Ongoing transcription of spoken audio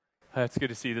It's good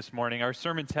to see you this morning. Our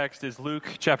sermon text is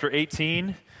Luke chapter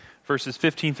 18, verses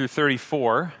 15 through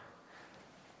 34.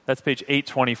 That's page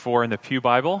 824 in the Pew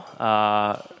Bible. Go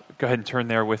ahead and turn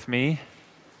there with me.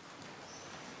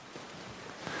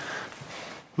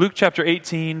 Luke chapter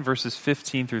 18, verses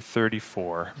 15 through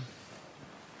 34.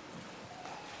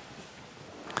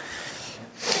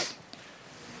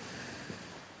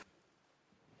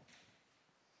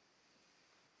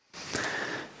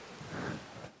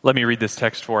 Let me read this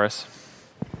text for us.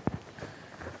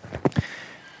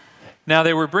 Now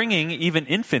they were bringing even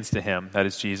infants to him, that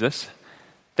is Jesus,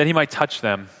 that he might touch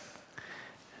them.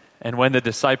 And when the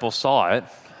disciples saw it,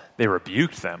 they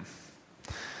rebuked them.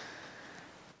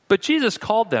 But Jesus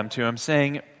called them to him,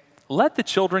 saying, "Let the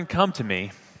children come to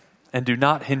me, and do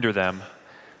not hinder them,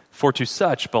 for to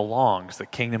such belongs the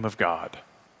kingdom of God.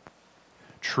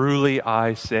 Truly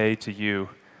I say to you,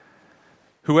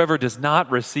 whoever does not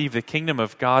receive the kingdom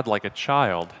of God like a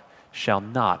child shall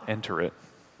not enter it."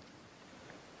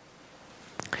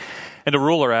 And a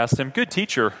ruler asked him, "Good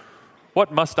teacher,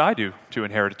 what must I do to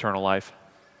inherit eternal life?"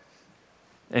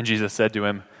 And Jesus said to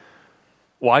him,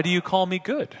 "Why do you call me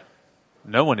good?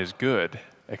 No one is good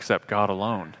except God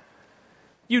alone.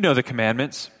 You know the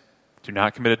commandments. Do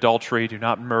not commit adultery, do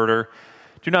not murder,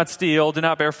 do not steal, do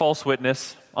not bear false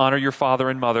witness, honor your father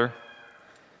and mother."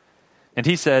 And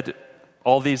he said,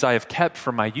 "All these I have kept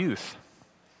from my youth."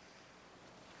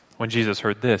 When Jesus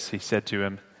heard this, he said to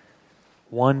him,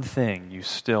 "One thing you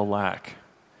still lack.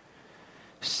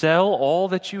 Sell all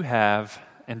that you have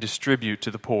and distribute to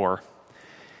the poor,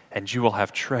 and you will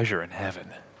have treasure in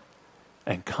heaven.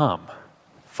 And come,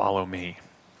 follow me."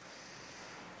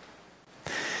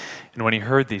 And when he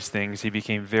heard these things, he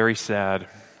became very sad,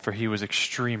 for he was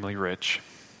extremely rich.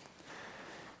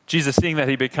 Jesus, seeing that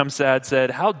he became sad,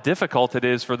 said, "How difficult it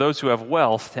is for those who have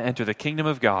wealth to enter the kingdom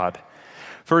of God.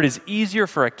 For it is easier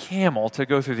for a camel to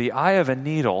go through the eye of a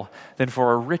needle than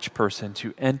for a rich person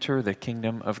to enter the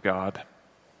kingdom of God."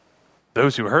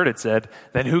 Those who heard it said,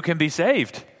 "Then who can be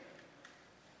saved?"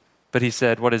 But he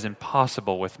said, "What is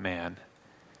impossible with man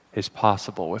is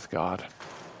possible with God."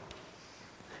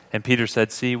 And Peter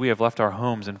said, "See, we have left our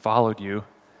homes and followed you."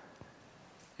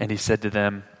 And he said to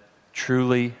them,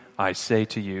 "Truly I say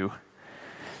to you,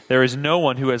 there is no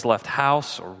one who has left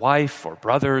house or wife or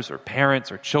brothers or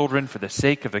parents or children for the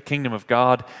sake of the kingdom of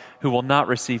God who will not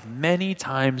receive many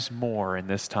times more in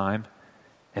this time,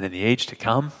 and in the age to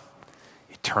come,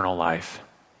 eternal life."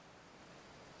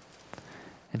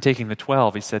 And taking the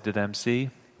 12, he said to them, "See,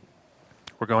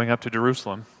 we're going up to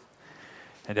Jerusalem,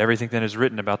 and everything that is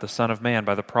written about the Son of Man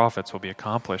by the prophets will be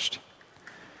accomplished.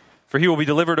 For he will be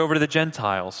delivered over to the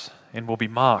Gentiles, and will be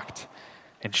mocked,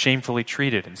 and shamefully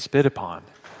treated and spit upon.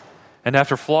 And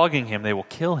after flogging him, they will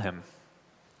kill him.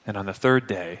 And on the third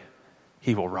day,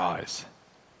 he will rise."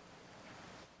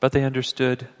 But they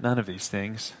understood none of these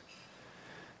things.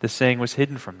 The saying was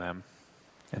hidden from them,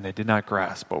 and they did not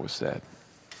grasp what was said.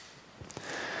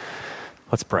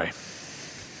 Let's pray.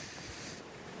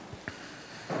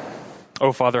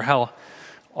 Oh, Father, how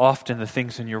often the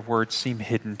things in your word seem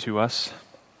hidden to us.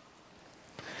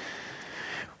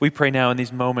 We pray now in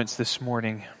these moments this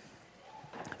morning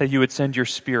that you would send your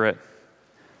Spirit,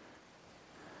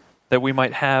 that we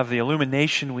might have the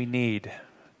illumination we need,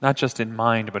 not just in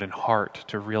mind but in heart,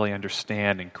 to really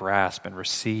understand and grasp and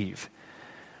receive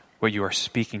what you are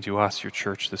speaking to us, your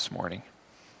church, this morning.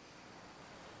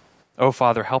 Oh,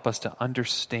 Father, help us to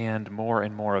understand more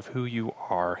and more of who you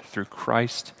are through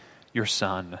Christ, your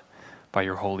Son, by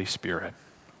your Holy Spirit.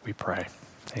 We pray.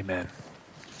 Amen.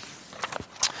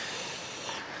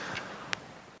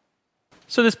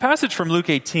 So this passage from Luke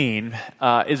 18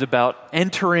 is about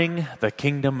entering the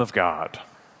kingdom of God.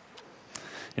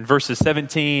 In verses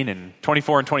 17 and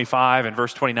 24 and 25 and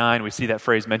verse 29, we see that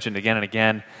phrase mentioned again and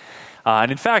again.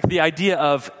 And in fact, the idea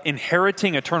of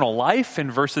inheriting eternal life in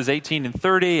verses 18 and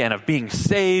 30 and of being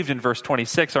saved in verse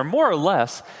 26 are more or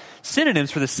less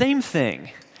synonyms for the same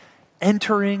thing,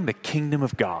 entering the kingdom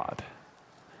of God.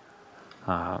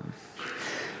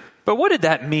 But what did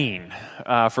that mean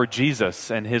for Jesus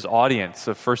and his audience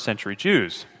of first century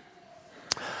Jews?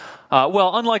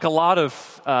 Well, unlike a lot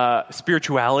of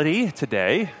spirituality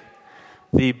today,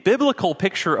 the biblical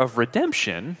picture of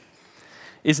redemption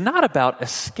is not about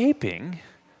escaping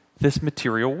this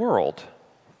material world.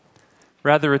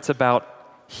 Rather, it's about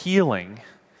healing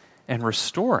and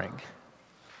restoring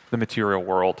the material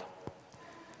world.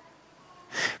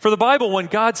 For the Bible, when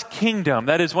God's kingdom,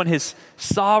 that is, when his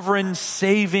sovereign,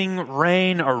 saving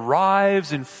reign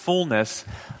arrives in fullness,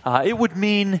 it would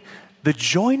mean the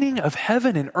joining of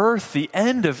heaven and earth, the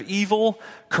end of evil,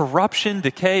 corruption,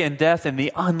 decay, and death, and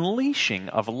the unleashing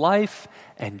of life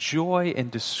and joy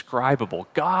indescribable.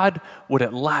 God would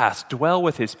at last dwell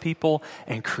with his people,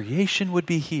 and creation would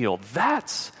be healed.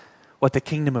 That's what the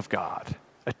kingdom of God,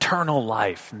 eternal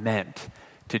life, meant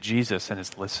to Jesus and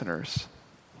his listeners.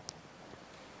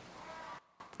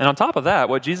 And on top of that,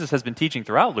 what Jesus has been teaching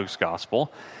throughout Luke's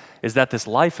gospel is that this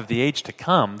life of the age to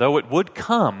come, though it would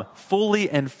come fully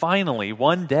and finally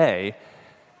one day,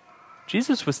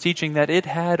 Jesus was teaching that it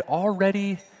had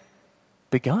already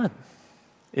begun.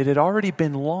 It had already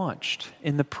been launched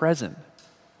in the present,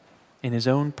 in his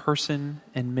own person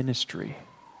and ministry.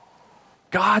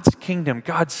 God's kingdom,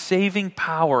 God's saving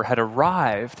power had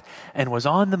arrived and was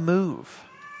on the move.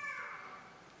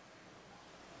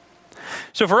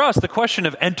 So for us, the question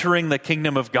of entering the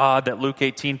kingdom of God that Luke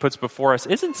 18 puts before us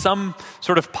isn't some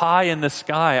sort of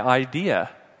pie-in-the-sky idea.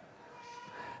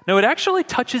 No, it actually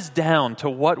touches down to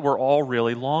what we're all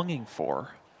really longing for,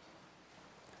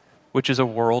 which is a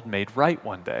world made right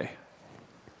one day.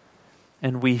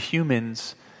 And we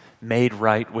humans made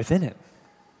right within it,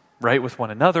 right with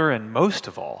one another, and most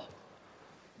of all,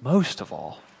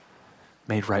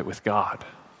 made right with God,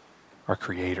 our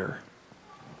Creator.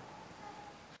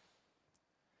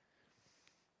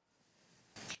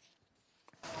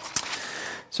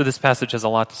 So this passage has a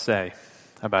lot to say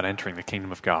about entering the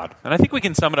kingdom of God. And I think we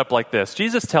can sum it up like this.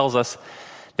 Jesus tells us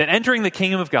that entering the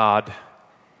kingdom of God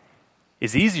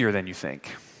is easier than you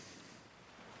think.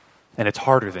 And it's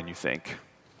harder than you think.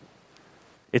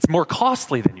 It's more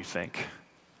costly than you think.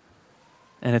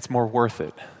 And it's more worth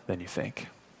it than you think.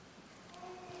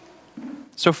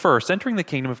 So first, entering the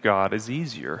kingdom of God is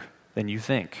easier than you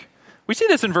think. We see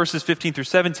this in verses 15 through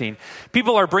 17.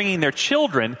 People are bringing their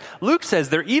children. Luke says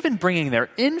they're even bringing their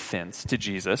infants to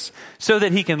Jesus so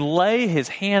that he can lay his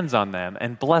hands on them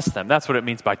and bless them. That's what it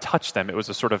means by touch them. It was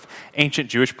a sort of ancient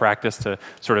Jewish practice to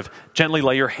sort of gently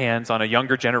lay your hands on a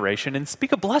younger generation and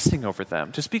speak a blessing over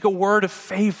them, to speak a word of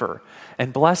favor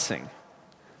and blessing.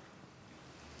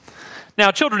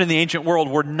 Now, children in the ancient world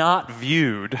were not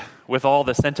viewed with all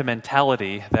the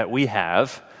sentimentality that we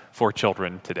have for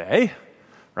children today.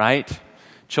 Right?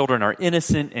 Children are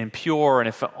innocent and pure, and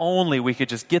if only we could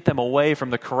just get them away from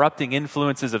the corrupting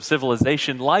influences of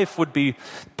civilization, life would be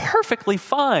perfectly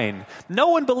fine. No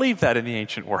one believed that in the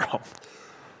ancient world.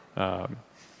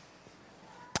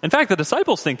 In fact, the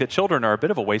disciples think that children are a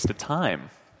bit of a waste of time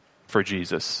for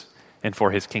Jesus and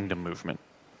for his kingdom movement.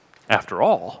 After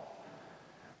all,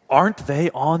 aren't they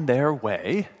on their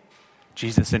way,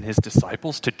 Jesus and his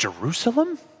disciples, to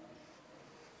Jerusalem?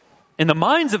 In the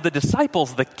minds of the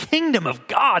disciples, the kingdom of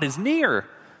God is near.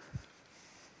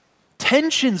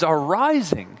 Tensions are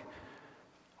rising.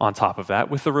 On top of that,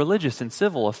 with the religious and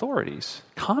civil authorities,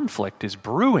 conflict is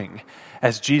brewing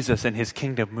as Jesus and his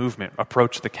kingdom movement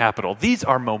approach the capital. These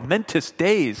are momentous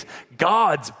days.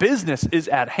 God's business is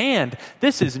at hand.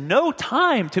 This is no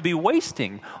time to be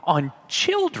wasting on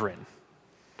children.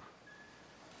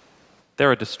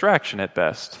 They're a distraction at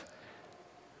best,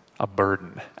 a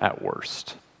burden at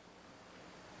worst.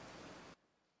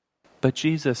 But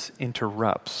Jesus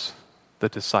interrupts the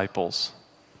disciples,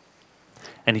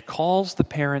 and he calls the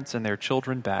parents and their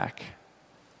children back.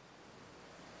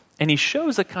 And he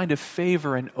shows a kind of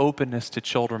favor and openness to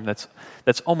children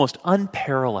that's almost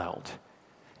unparalleled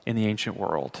in the ancient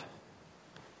world.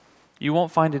 You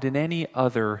won't find it in any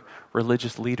other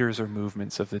religious leaders or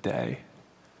movements of the day.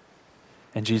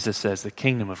 And Jesus says the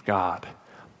kingdom of God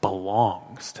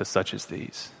belongs to such as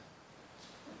these.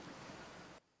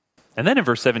 And then in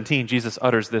verse 17, Jesus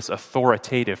utters this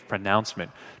authoritative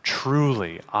pronouncement.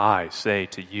 Truly, I say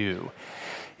to you,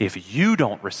 if you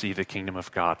don't receive the kingdom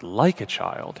of God like a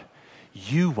child,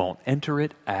 you won't enter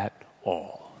it at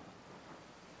all.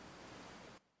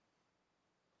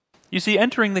 You see,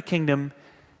 entering the kingdom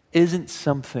isn't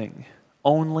something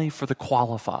only for the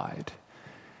qualified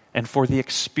and for the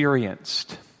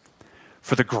experienced,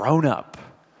 for the grown-up,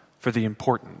 for the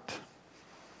important.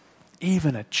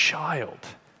 Even a child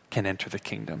can enter the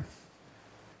kingdom.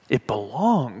 It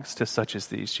belongs to such as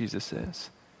these, Jesus says.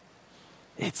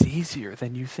 It's easier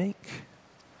than you think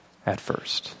at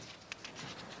first.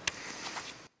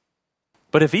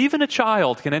 But if even a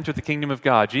child can enter the kingdom of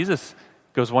God, Jesus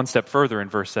goes one step further in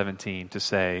verse 17 to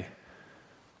say,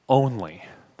 only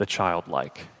the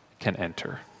childlike can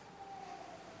enter.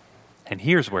 And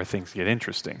here's where things get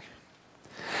interesting.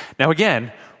 Now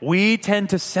again, we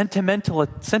tend to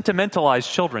sentimentalize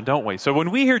children, don't we? So when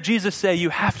we hear Jesus say you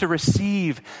have to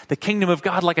receive the kingdom of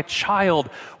God like a child,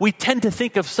 we tend to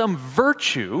think of some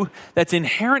virtue that's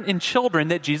inherent in children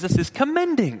that Jesus is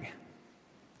commending.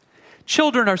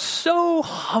 Children are so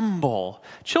humble.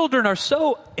 Children are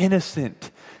so innocent.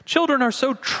 Children are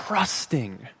so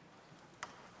trusting.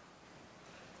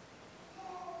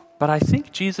 But I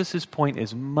think Jesus' point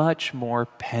is much more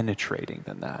penetrating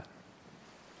than that.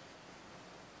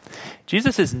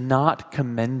 Jesus is not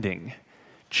commending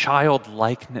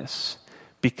childlikeness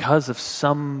because of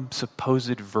some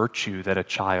supposed virtue that a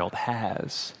child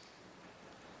has,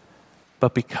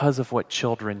 but because of what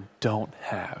children don't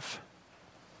have.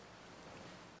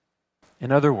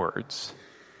 In other words,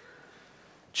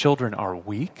 children are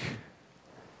weak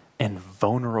and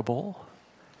vulnerable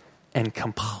and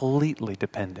completely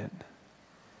dependent.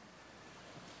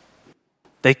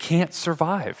 They can't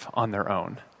survive on their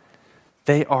own.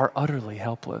 They are utterly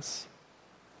helpless.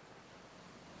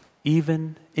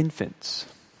 Even infants,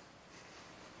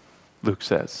 Luke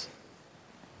says.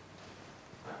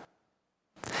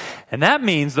 And that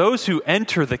means those who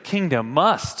enter the kingdom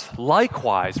must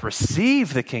likewise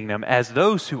receive the kingdom as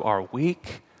those who are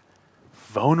weak,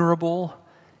 vulnerable,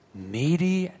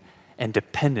 needy, and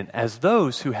dependent, as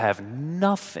those who have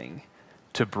nothing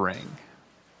to bring.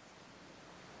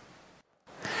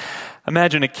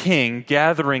 Imagine a king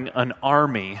gathering an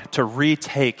army to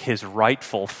retake his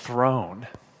rightful throne.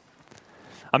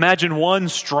 Imagine one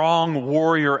strong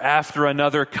warrior after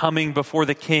another coming before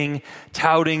the king,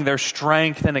 touting their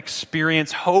strength and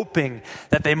experience, hoping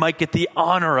that they might get the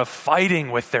honor of fighting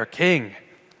with their king.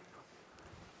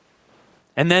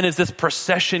 And then as this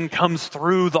procession comes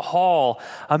through the hall,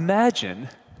 imagine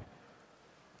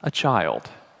a child,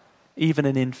 even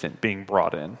an infant, being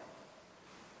brought in.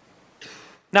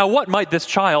 Now, what might this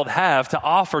child have to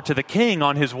offer to the king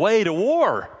on his way to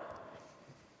war?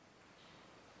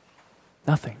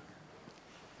 Nothing.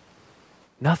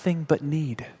 Nothing but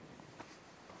need.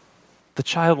 The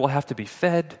child will have to be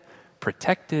fed,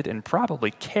 protected, and probably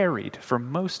carried for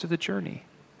most of the journey.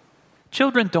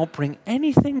 Children don't bring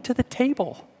anything to the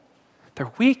table.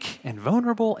 They're weak and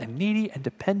vulnerable and needy and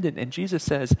dependent. And Jesus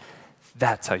says,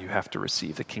 that's how you have to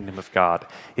receive the kingdom of God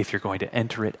if you're going to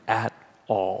enter it at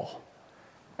all,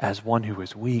 as one who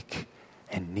is weak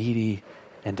and needy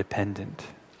and dependent.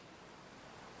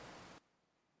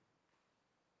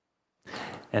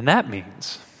 And that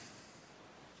means,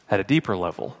 at a deeper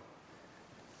level,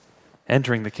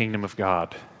 entering the kingdom of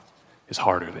God is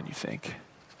harder than you think.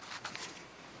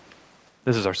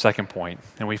 This is our second point,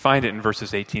 and we find it in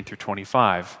verses 18 through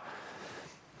 25.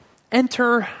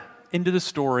 Enter into the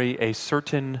story a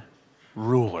certain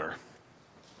ruler.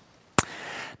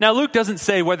 Now, Luke doesn't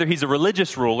say whether he's a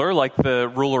religious ruler, like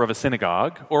the ruler of a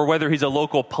synagogue, or whether he's a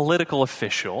local political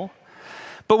official.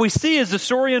 But we see as the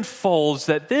story unfolds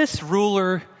that this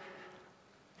ruler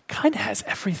kind of has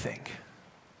everything.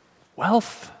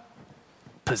 Wealth,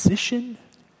 position,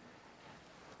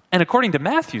 and according to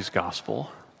Matthew's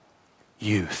gospel,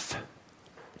 youth.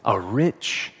 A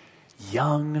rich,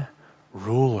 young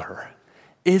ruler.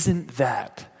 Isn't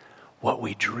that what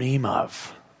we dream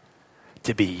of?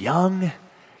 To be young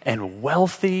and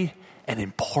wealthy and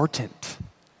important.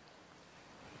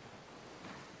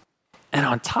 And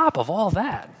on top of all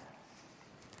that,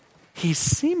 he's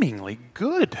seemingly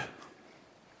good.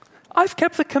 I've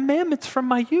kept the commandments from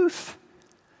my youth.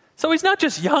 So he's not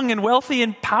just young and wealthy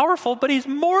and powerful, but he's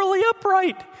morally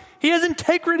upright. He has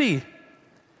integrity.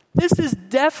 This is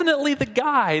definitely the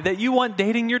guy that you want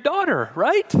dating your daughter,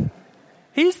 right?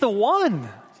 He's the one.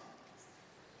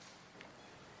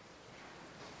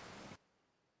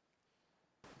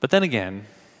 But then again,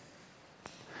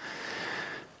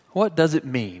 what does it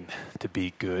mean to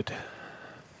be good?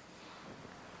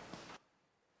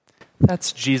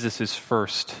 That's Jesus'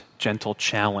 first gentle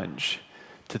challenge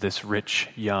to this rich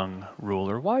young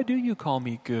ruler. Why do you call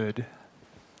me good?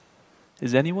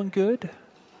 Is anyone good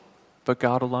but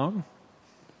God alone?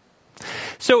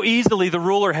 So easily the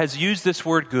ruler has used this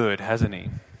word good, hasn't he?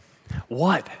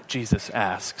 What, Jesus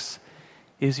asks,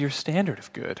 is your standard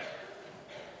of good?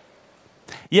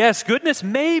 Yes, goodness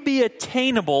may be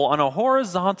attainable on a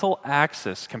horizontal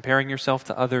axis, comparing yourself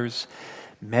to others,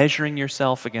 measuring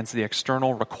yourself against the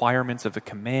external requirements of the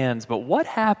commands. But what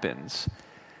happens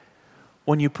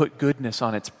when you put goodness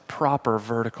on its proper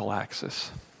vertical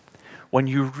axis? When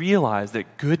you realize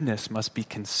that goodness must be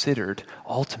considered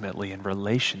ultimately in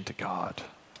relation to God.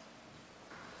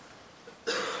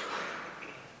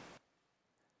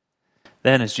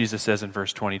 Then, as Jesus says in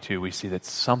verse 22, we see that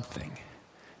something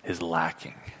is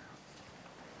lacking.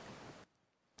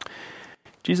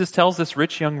 Jesus tells this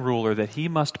rich young ruler that he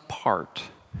must part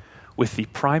with the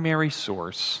primary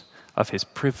source of his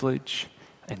privilege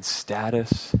and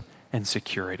status and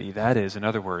security. That is, in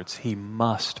other words, he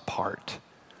must part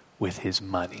with his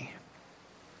money.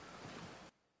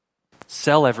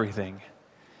 Sell everything,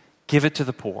 give it to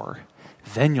the poor,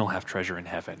 then you'll have treasure in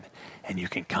heaven, and you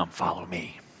can come follow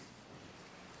me.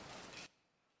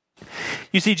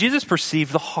 You see, Jesus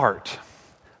perceived the heart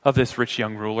of this rich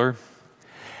young ruler.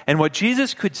 And what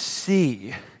Jesus could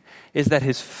see is that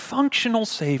his functional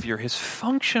Savior, his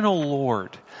functional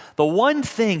Lord, the one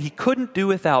thing he couldn't do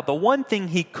without, the one thing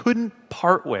he couldn't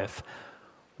part with,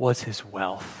 was his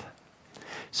wealth.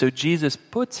 So Jesus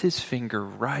puts his finger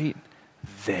right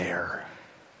there.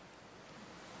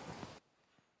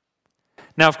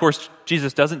 Now, of course,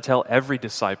 Jesus doesn't tell every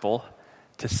disciple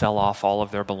to sell off all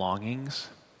of their belongings.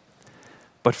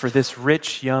 But for this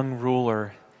rich young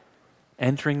ruler,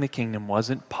 entering the kingdom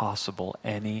wasn't possible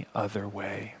any other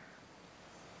way.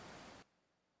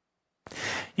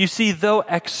 You see, though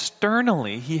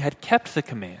externally he had kept the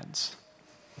commands,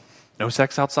 no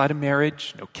sex outside of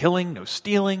marriage, no killing, no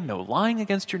stealing, no lying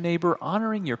against your neighbor,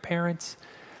 honoring your parents,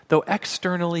 though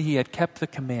externally he had kept the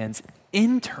commands,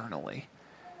 internally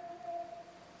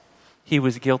he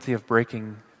was guilty of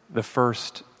breaking the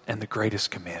first and the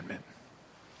greatest commandment.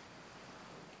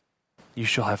 You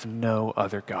shall have no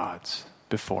other gods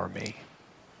before me.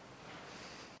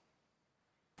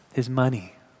 His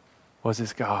money was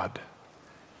his God.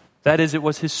 That is, it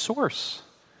was his source,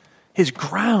 his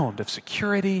ground of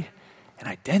security and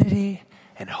identity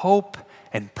and hope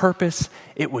and purpose.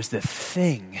 It was the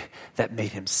thing that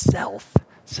made him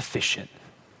self-sufficient.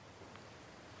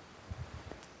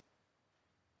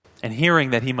 And hearing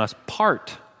that he must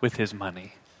part with his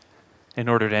money in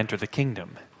order to enter the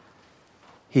kingdom,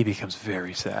 he becomes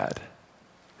very sad.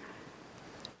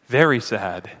 Very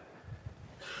sad,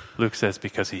 Luke says,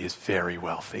 because he is very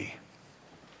wealthy.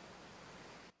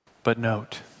 But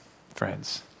note,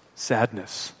 friends,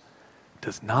 sadness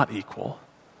does not equal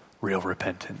real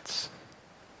repentance.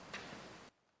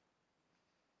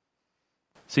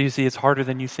 So you see, it's harder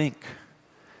than you think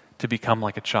to become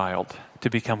like a child, to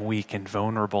become weak and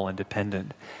vulnerable and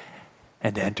dependent,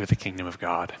 and to enter the kingdom of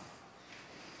God.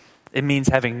 It means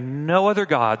having no other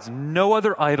gods, no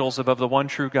other idols above the one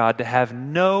true God, to have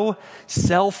no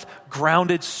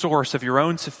self-grounded source of your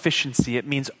own sufficiency. It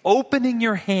means opening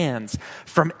your hands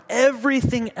from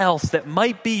everything else that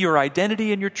might be your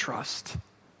identity and your trust.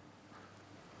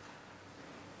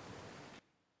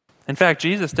 In fact,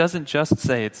 Jesus doesn't just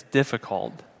say it's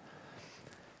difficult.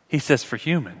 He says for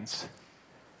humans,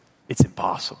 it's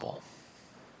impossible.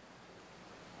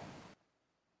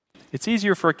 It's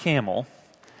easier for a camel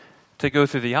to go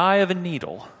through the eye of a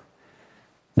needle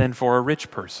than for a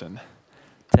rich person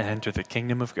to enter the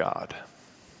kingdom of God.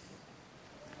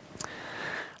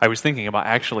 I was thinking about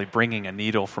actually bringing a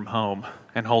needle from home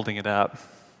and holding it up.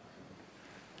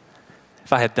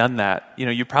 If I had done that,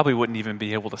 you probably wouldn't even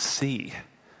be able to see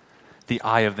the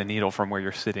eye of the needle from where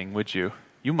you're sitting, would you?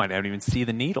 You might not even see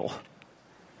the needle.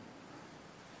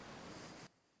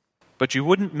 But you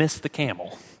wouldn't miss the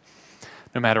camel,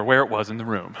 no matter where it was in the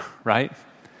room, right?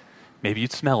 Maybe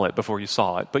you'd smell it before you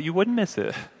saw it, but you wouldn't miss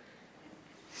it.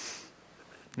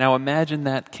 Now imagine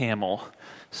that camel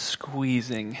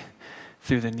squeezing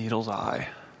through the needle's eye.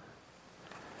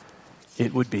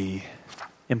 It would be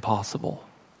impossible.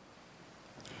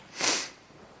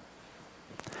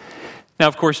 Now,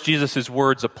 of course, Jesus'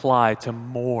 words apply to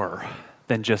more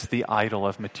than just the idol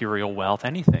of material wealth.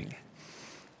 Anything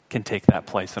can take that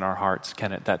place in our hearts,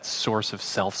 can it? That source of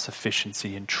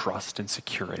self-sufficiency and trust and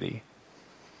security.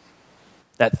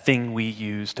 That thing we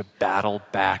use to battle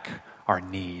back our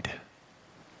need.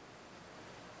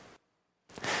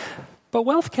 But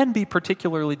wealth can be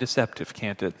particularly deceptive,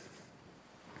 can't it?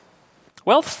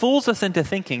 Wealth fools us into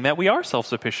thinking that we are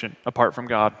self-sufficient apart from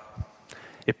God.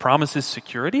 It promises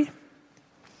security.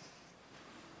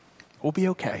 We'll be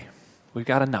okay. We've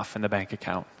got enough in the bank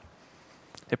account.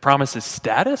 It promises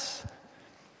status.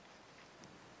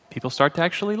 People start to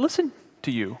actually listen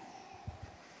to you.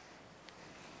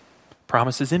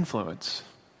 Promises influence.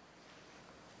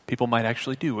 People might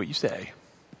actually do what you say.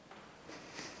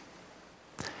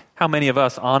 How many of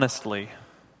us, honestly,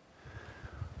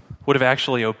 would have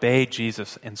actually obeyed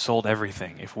Jesus and sold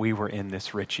everything if we were in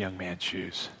this rich young man's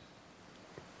shoes?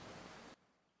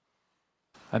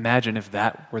 Imagine if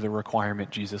that were the requirement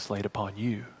Jesus laid upon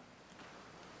you.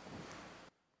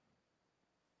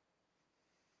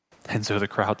 And so the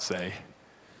crowd say,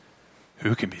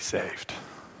 who can be saved?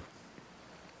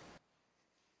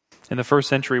 In the first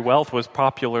century, wealth was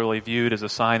popularly viewed as a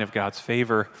sign of God's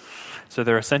favor. So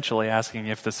they're essentially asking,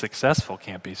 if the successful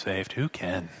can't be saved, who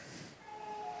can?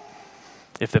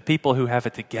 If the people who have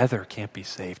it together can't be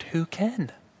saved, who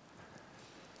can?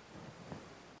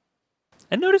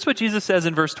 And notice what Jesus says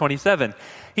in verse 27.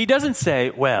 He doesn't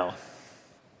say, well,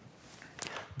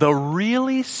 The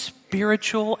really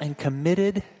spiritual and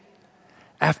committed,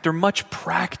 after much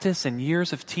practice and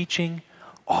years of teaching,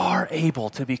 are able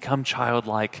to become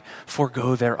childlike,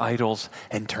 forego their idols,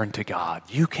 and turn to God.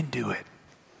 You can do it.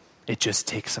 It just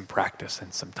takes some practice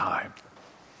and some time.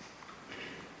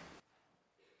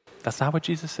 That's not what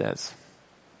Jesus says.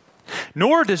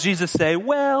 Nor does Jesus say,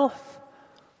 well,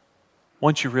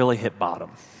 once you really hit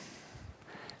bottom,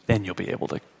 then you'll be able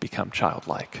to become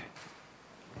childlike.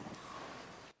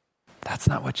 That's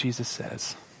not what Jesus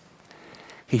says.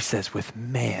 He says, with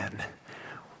man,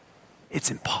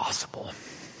 it's impossible.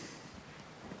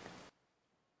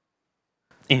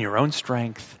 In your own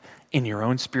strength, in your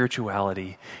own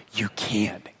spirituality, you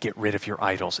can't get rid of your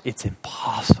idols. It's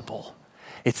impossible.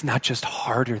 It's not just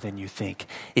harder than you think.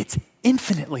 It's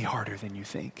infinitely harder than you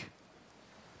think.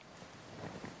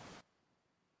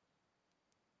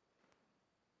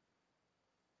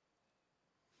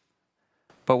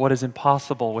 But what is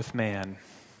impossible with man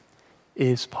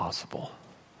is possible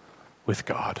with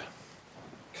God.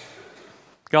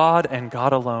 God and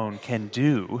God alone can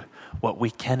do what we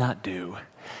cannot do.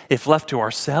 If left to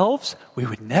ourselves, we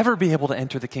would never be able to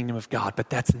enter the kingdom of God, but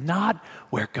that's not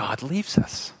where God leaves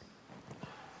us.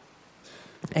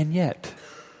 And yet,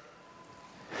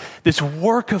 this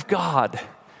work of God,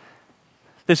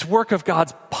 this work of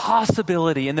God's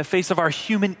possibility in the face of our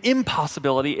human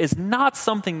impossibility is not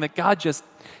something that God just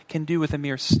can do with a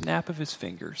mere snap of his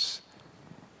fingers.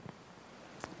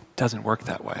 It doesn't work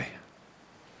that way.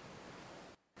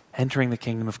 Entering the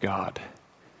kingdom of God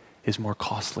is more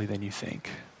costly than you think.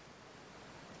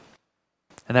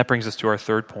 And that brings us to our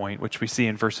third point, which we see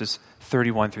in verses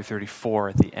 31 through 34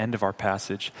 at the end of our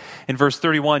passage. In verse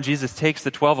 31, Jesus takes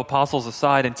the 12 apostles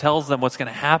aside and tells them what's going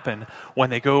to happen when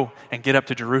they go and get up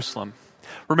to Jerusalem.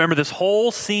 Remember, this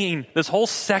whole scene, this whole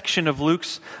section of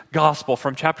Luke's gospel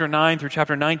from chapter 9 through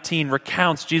chapter 19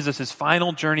 recounts Jesus'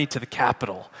 final journey to the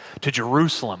capital, to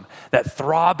Jerusalem, that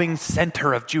throbbing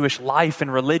center of Jewish life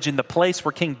and religion, the place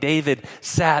where King David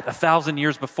sat 1,000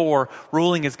 years before,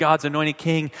 ruling as God's anointed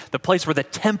king, the place where the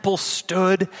temple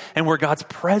stood and where God's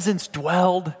presence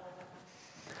dwelled.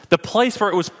 The place where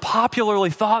it was popularly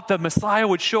thought the Messiah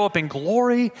would show up in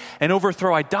glory and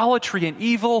overthrow idolatry and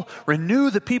evil, renew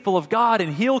the people of God,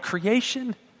 and heal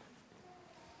creation.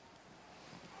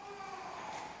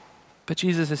 But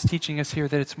Jesus is teaching us here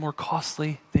that it's more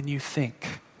costly than you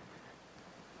think.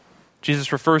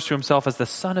 Jesus refers to himself as the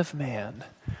Son of Man,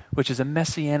 which is a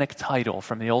messianic title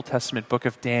from the Old Testament book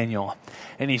of Daniel.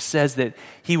 And he says that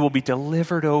he will be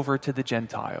delivered over to the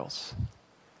Gentiles,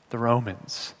 the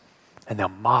Romans. And they'll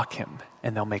mock him,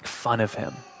 and they'll make fun of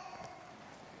him,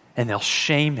 and they'll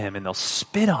shame him, and they'll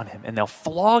spit on him, and they'll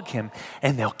flog him,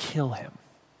 and they'll kill him.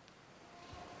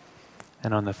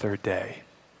 And on the third day,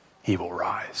 he will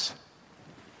rise.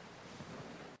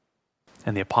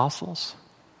 And the apostles,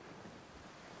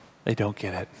 they don't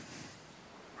get it.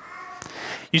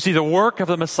 You see, the work of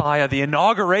the Messiah, the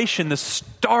inauguration, the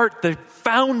start, the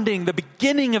founding, the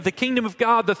beginning of the kingdom of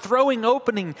God, the throwing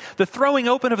open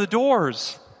of the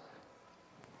doors,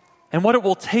 and what it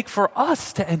will take for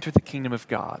us to enter the kingdom of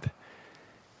God,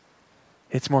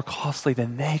 it's more costly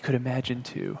than they could imagine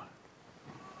too.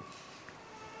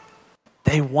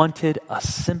 They wanted a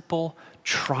simple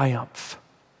triumph.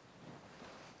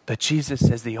 But Jesus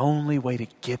says the only way to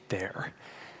get there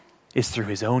is through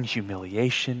his own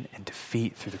humiliation and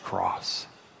defeat through the cross.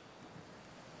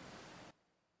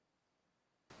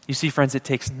 You see, friends, it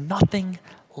takes nothing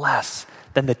less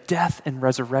than the death and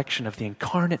resurrection of the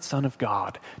incarnate Son of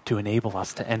God to enable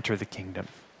us to enter the kingdom.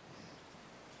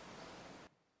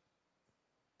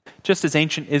 Just as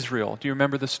ancient Israel, do you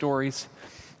remember the stories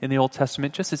in the Old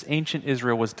Testament? Just as ancient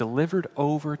Israel was delivered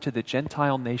over to the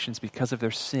Gentile nations because of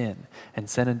their sin and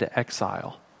sent into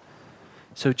exile,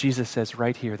 so Jesus says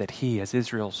right here that he, as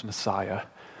Israel's Messiah,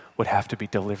 would have to be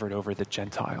delivered over the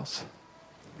Gentiles.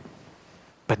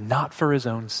 But not for his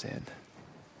own sin,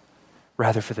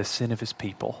 rather for the sin of his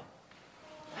people.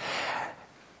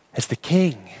 As the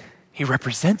king, he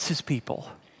represents his people,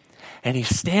 and he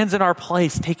stands in our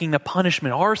place, taking the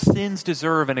punishment our sins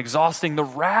deserve and exhausting the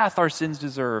wrath our sins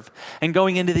deserve and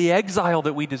going into the exile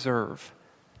that we deserve.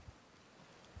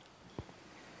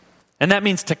 And that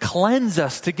means to cleanse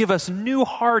us, to give us new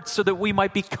hearts so that we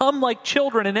might become like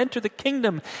children and enter the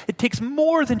kingdom. It takes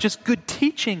more than just good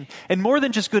teaching and more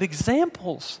than just good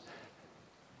examples.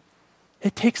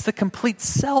 It takes the complete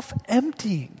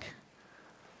self-emptying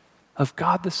of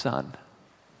God the Son.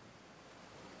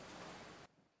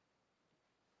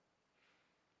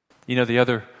 You know, the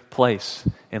other place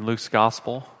in Luke's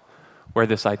gospel where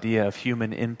this idea of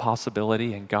human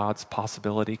impossibility and God's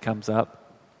possibility comes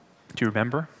up? Do you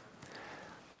remember?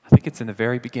 I think it's in the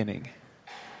very beginning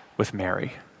with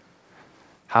Mary.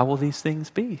 How will these things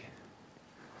be?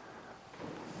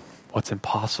 What's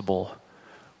impossible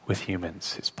with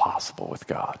humans is possible with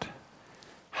God.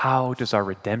 How does our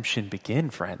redemption begin,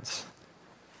 friends?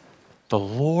 The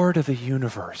Lord of the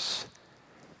universe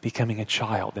becoming a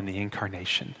child in the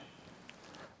incarnation,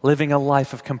 living a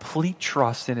life of complete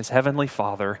trust in his heavenly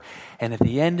Father, and at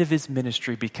the end of his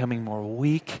ministry becoming more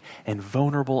weak and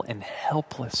vulnerable and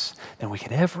helpless than we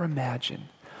could ever imagine,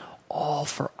 all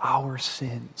for our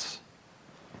sins.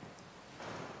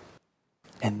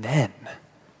 And then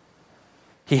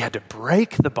he had to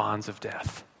break the bonds of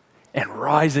death and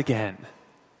rise again.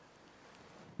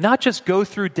 Not just go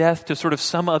through death to sort of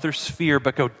some other sphere,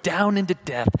 but go down into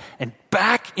death and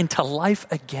back into life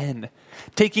again,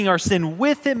 taking our sin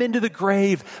with him into the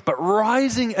grave, but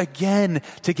rising again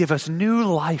to give us new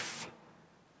life.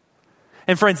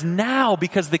 And friends, now,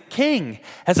 because the King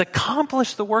has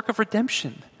accomplished the work of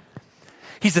redemption,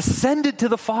 he's ascended to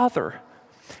the Father,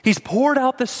 he's poured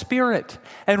out the Spirit,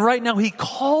 and right now he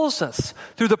calls us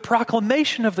through the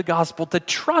proclamation of the gospel to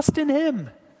trust in him.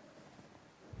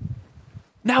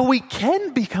 Now we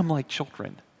can become like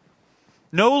children.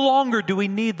 No longer do we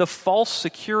need the false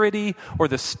security or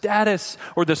the status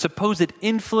or the supposed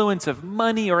influence of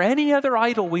money or any other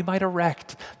idol we might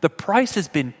erect. The price has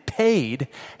been paid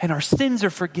and our sins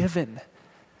are forgiven.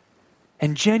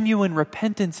 And genuine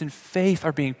repentance and faith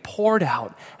are being poured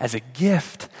out as a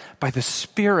gift by the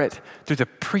Spirit through the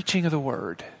preaching of the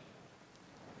Word.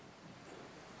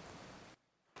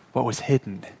 What was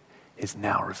hidden is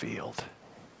now revealed.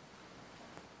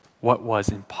 What was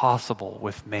impossible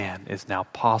with man is now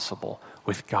possible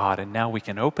with God. And now we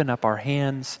can open up our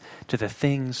hands to the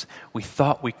things we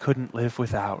thought we couldn't live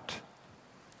without.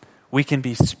 We can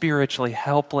be spiritually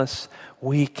helpless,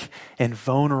 weak, and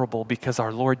vulnerable because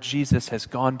our Lord Jesus has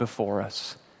gone before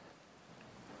us.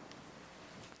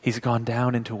 He's gone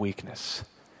down into weakness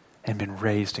and been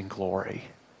raised in glory.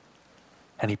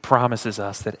 And he promises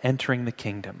us that entering the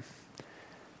kingdom,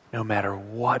 no matter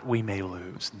what we may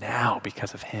lose, now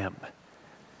because of him,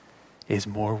 is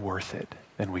more worth it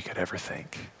than we could ever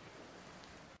think.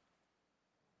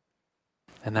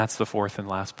 And that's the fourth and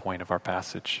last point of our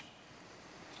passage.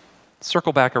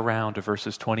 Circle back around to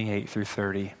verses 28 through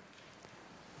 30.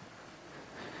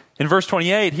 In verse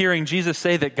 28, hearing Jesus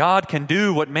say that God can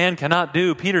do what man cannot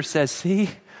do, Peter says,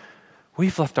 "See,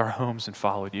 we've left our homes and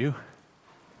followed you."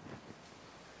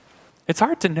 It's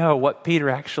hard to know what Peter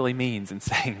actually means in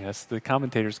saying this. The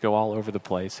commentators go all over the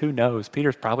place. Who knows?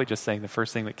 Peter's probably just saying the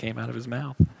first thing that came out of his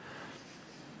mouth.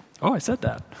 Oh, I said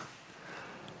that.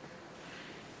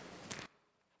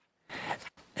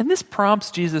 And this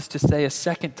prompts Jesus to say a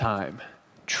second time,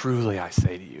 "Truly I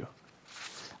say to you."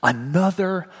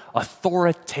 Another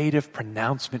authoritative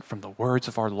pronouncement from the words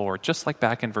of our Lord, just like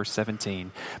back in verse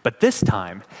 17. But this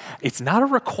time, it's not a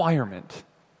requirement,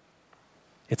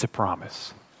 it's a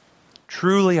promise.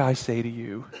 "Truly I say to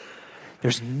you,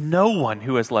 there's no one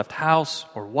who has left house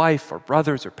or wife or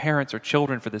brothers or parents or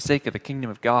children for the sake of the kingdom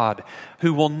of God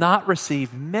who will not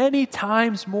receive many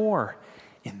times more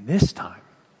in this time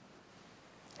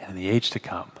and in the age to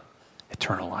come,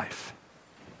 eternal life."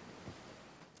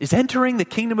 Is entering the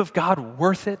kingdom of God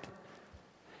worth it?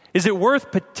 Is it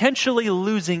worth potentially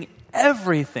losing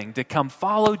everything to come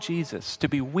follow Jesus, to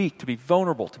be weak, to be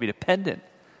vulnerable, to be dependent?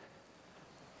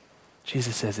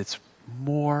 Jesus says it's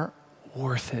more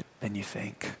worth it than you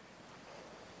think.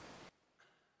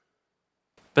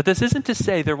 But this isn't to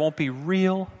say there won't be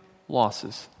real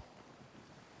losses.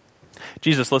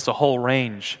 Jesus lists a whole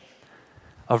range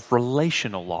of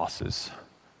relational losses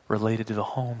related to the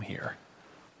home here.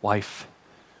 Wife,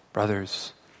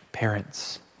 brothers,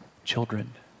 parents,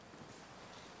 children.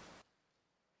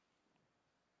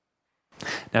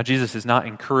 Now, Jesus is not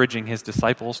encouraging his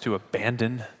disciples to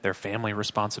abandon their family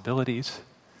responsibilities.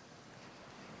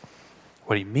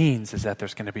 What he means is that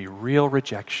there's going to be real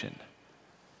rejection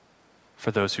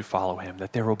for those who follow him,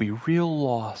 that there will be real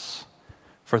loss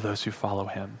for those who follow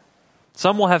him.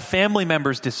 Some will have family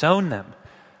members disown them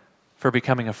for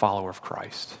becoming a follower of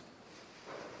Christ.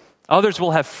 Others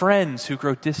will have friends who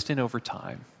grow distant over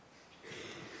time.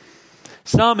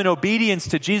 Some, in obedience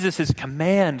to Jesus'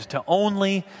 command to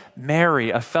only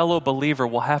marry a fellow believer,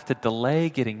 will have to delay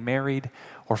getting married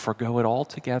or forgo it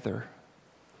altogether.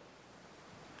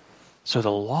 So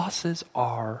the losses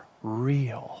are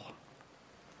real.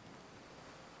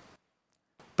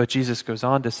 But Jesus goes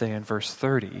on to say in verse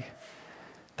 30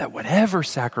 that whatever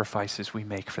sacrifices we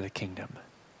make for the kingdom,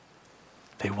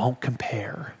 they won't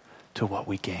compare to what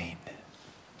we gain.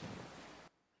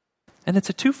 And it's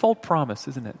a twofold promise,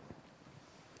 isn't it?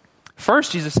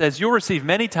 First, Jesus says, you'll receive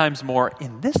many times more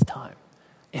in this time,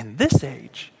 in this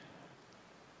age.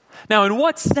 Now, in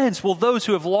what sense will those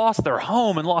who have lost their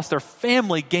home and lost their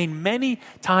family gain many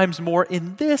times more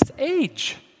in this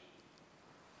age?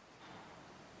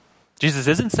 Jesus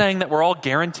isn't saying that we're all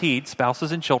guaranteed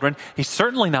spouses and children. He's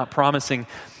certainly not promising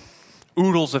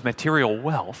oodles of material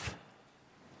wealth.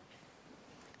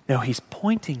 No, he's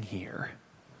pointing here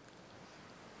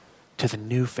to the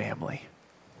new family.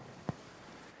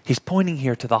 He's pointing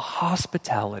here to the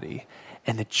hospitality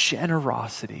and the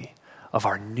generosity of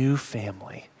our new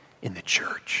family in the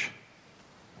church.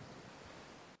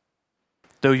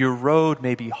 Though your road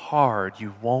may be hard,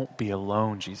 you won't be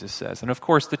alone, Jesus says. And of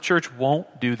course, the church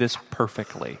won't do this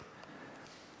perfectly.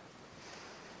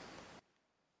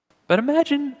 But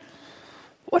imagine,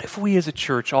 what if we as a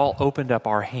church all opened up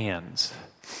our hands,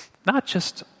 not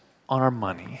just on our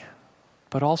money,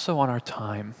 but also on our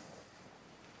time?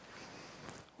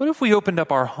 What if we opened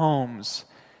up our homes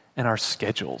and our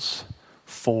schedules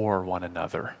for one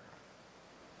another?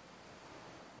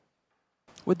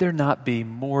 Would there not be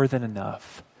more than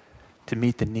enough to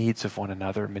meet the needs of one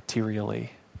another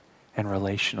materially and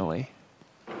relationally?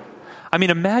 I mean,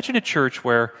 imagine a church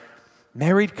where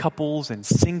married couples and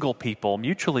single people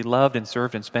mutually loved and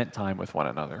served and spent time with one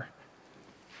another.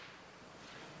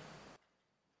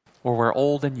 Or where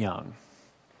old and young,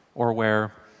 or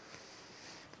where,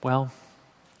 well,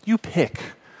 you pick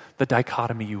the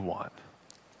dichotomy you want.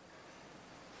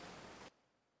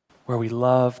 Where we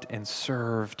loved and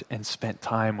served and spent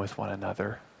time with one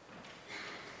another.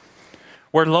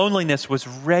 Where loneliness was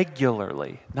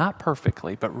regularly, not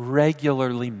perfectly, but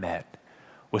regularly met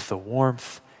with the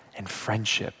warmth and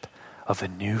friendship of the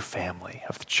new family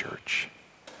of the church.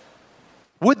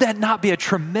 Would that not be a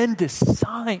tremendous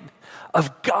sign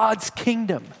of God's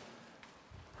kingdom?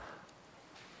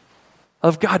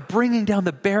 Of God bringing down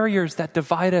the barriers that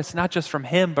divide us, not just from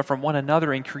Him, but from one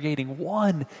another, and creating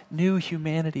one new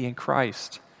humanity in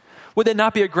Christ. Would it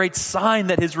not be a great sign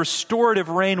that His restorative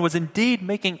reign was indeed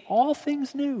making all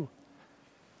things new?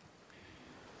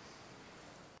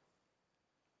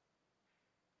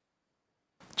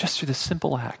 Just through the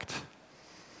simple act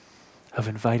of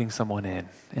inviting someone in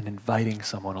and inviting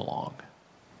someone along.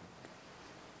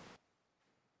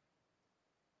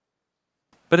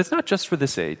 But it's not just for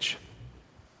this age.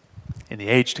 In the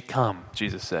age to come,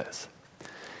 Jesus says,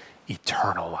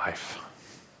 eternal life.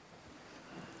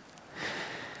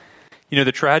 You know,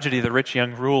 the tragedy of the rich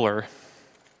young ruler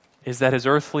is that his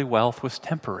earthly wealth was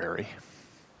temporary.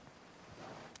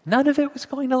 None of it was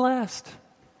going to last.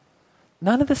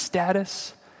 None of the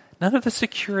status, none of the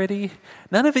security,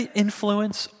 none of the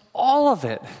influence, all of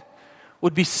it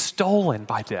would be stolen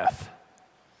by death.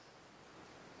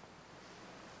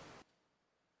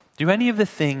 Do any of the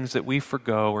things that we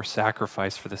forgo or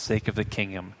sacrifice for the sake of the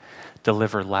kingdom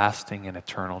deliver lasting and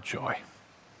eternal joy?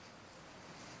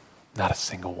 Not a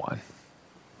single one.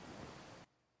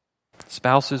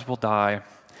 Spouses will die.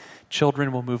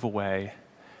 Children will move away.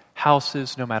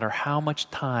 Houses, no matter how much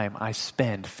time I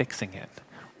spend fixing it,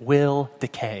 will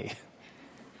decay.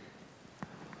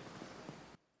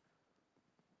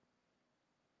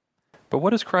 But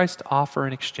what does Christ offer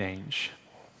in exchange?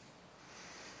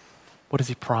 What does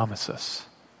He promise us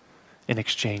in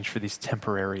exchange for these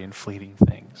temporary and fleeting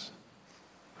things?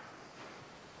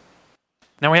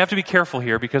 Now we have to be careful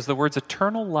here because the words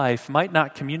eternal life might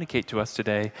not communicate to us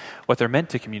today what they're meant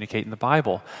to communicate in the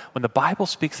Bible. When the Bible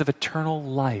speaks of eternal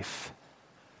life,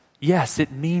 yes,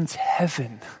 it means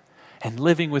heaven and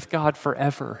living with God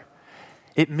forever.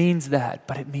 It means that,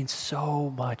 but it means so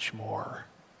much more.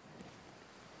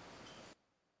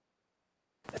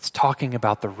 It's talking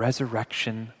about the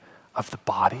resurrection of the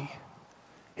body.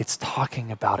 It's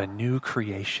talking about a new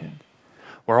creation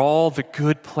where all the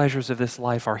good pleasures of this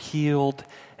life are healed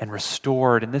and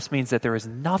restored. And this means that there is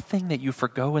nothing that you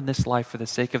forgo in this life for the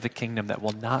sake of the kingdom that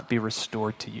will not be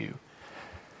restored to you.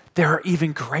 There are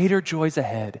even greater joys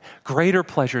ahead, greater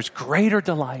pleasures, greater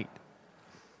delight.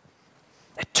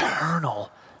 Eternal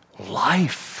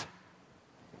life.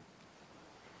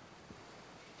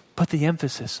 Put the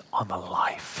emphasis on the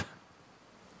life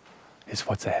is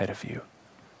what's ahead of you.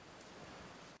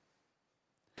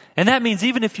 And that means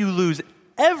even if you lose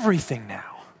everything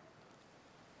now,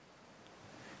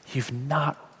 you've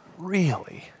not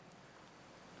really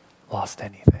lost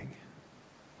anything.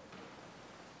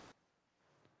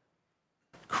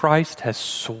 Christ has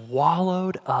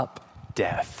swallowed up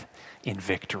death in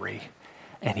victory,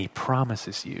 and He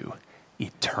promises you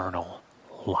eternal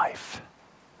life.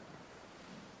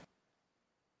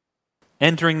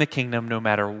 Entering the kingdom, no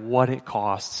matter what it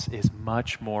costs, is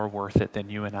much more worth it than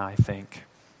you and I think.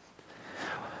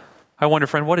 I wonder,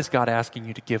 friend, what is God asking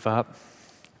you to give up,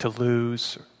 to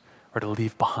lose, or to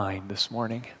leave behind this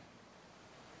morning?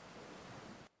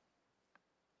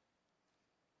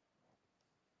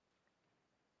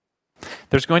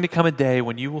 There's going to come a day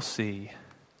when you will see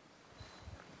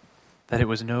that it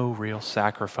was no real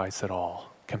sacrifice at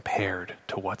all compared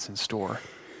to what's in store.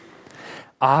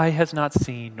 Eye has not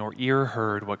seen nor ear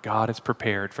heard what God has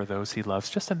prepared for those he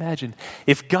loves. Just imagine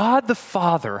if God the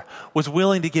Father was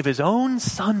willing to give his own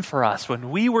Son for us when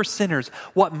we were sinners,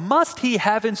 what must he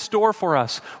have in store for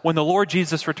us when the Lord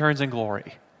Jesus returns in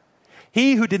glory?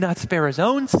 He who did not spare his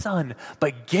own Son,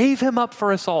 but gave him up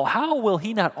for us all, how will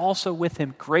he not also with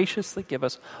him graciously give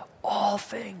us all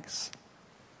things?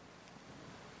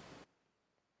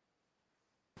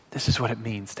 This is what it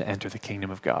means to enter the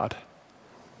kingdom of God.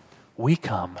 We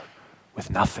come with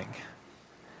nothing,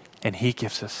 and he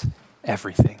gives us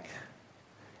everything.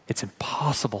 It's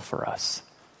impossible for us,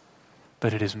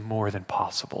 but it is more than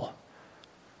possible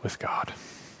with God.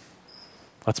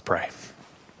 Let's pray.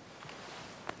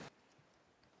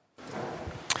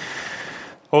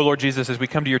 Oh Lord Jesus, as we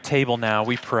come to your table now,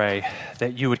 we pray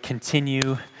that you would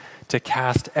continue to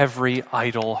cast every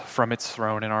idol from its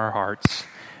throne in our hearts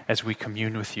as we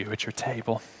commune with you at your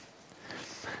table.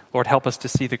 Lord, help us to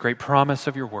see the great promise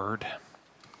of your word,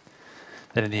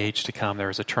 that in the age to come there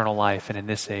is eternal life, and in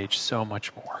this age so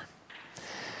much more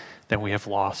than we have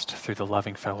lost through the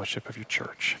loving fellowship of your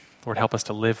church. Lord, help us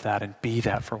to live that and be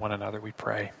that for one another, we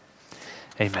pray.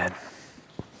 Amen.